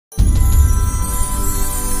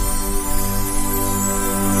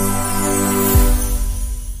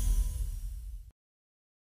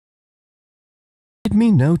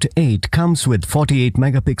Redmi Note 8 comes with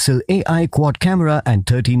 48-megapixel AI quad camera and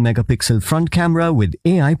 13-megapixel front camera with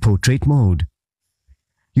AI portrait mode.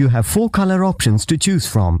 You have 4 color options to choose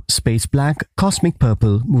from: Space Black, Cosmic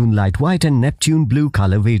Purple, Moonlight White and Neptune Blue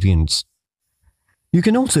color variants. You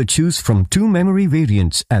can also choose from 2 memory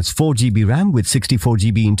variants as 4GB RAM with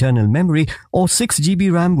 64GB internal memory or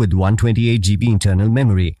 6GB RAM with 128GB internal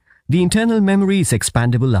memory. The internal memory is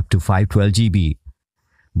expandable up to 512GB.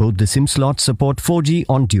 Both the SIM slots support 4G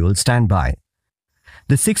on dual standby.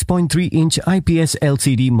 The 6.3-inch IPS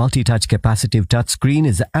LCD multi-touch capacitive touchscreen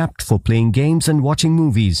is apt for playing games and watching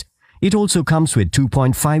movies. It also comes with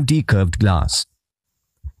 2.5D curved glass.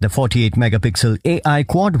 The 48-megapixel AI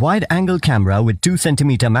quad wide-angle camera with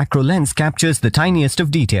 2cm macro lens captures the tiniest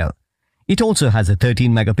of detail. It also has a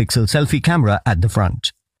 13-megapixel selfie camera at the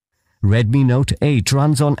front. Redmi Note 8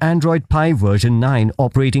 runs on Android Pie version 9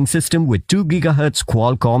 operating system with 2 GHz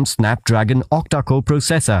Qualcomm Snapdragon octa-core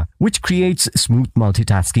processor, which creates smooth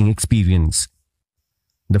multitasking experience.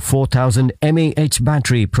 The 4000 mAh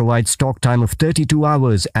battery provides talk time of 32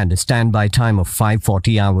 hours and a standby time of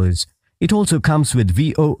 540 hours. It also comes with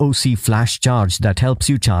VOOC flash charge that helps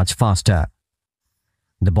you charge faster.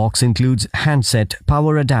 The box includes handset,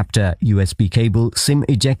 power adapter, USB cable, SIM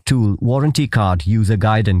eject tool, warranty card, user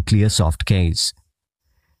guide and clear soft case.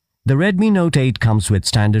 The Redmi Note 8 comes with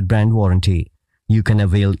standard brand warranty. You can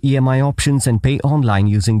avail EMI options and pay online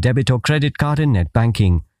using debit or credit card and net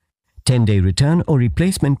banking. 10-day return or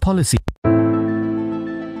replacement policy.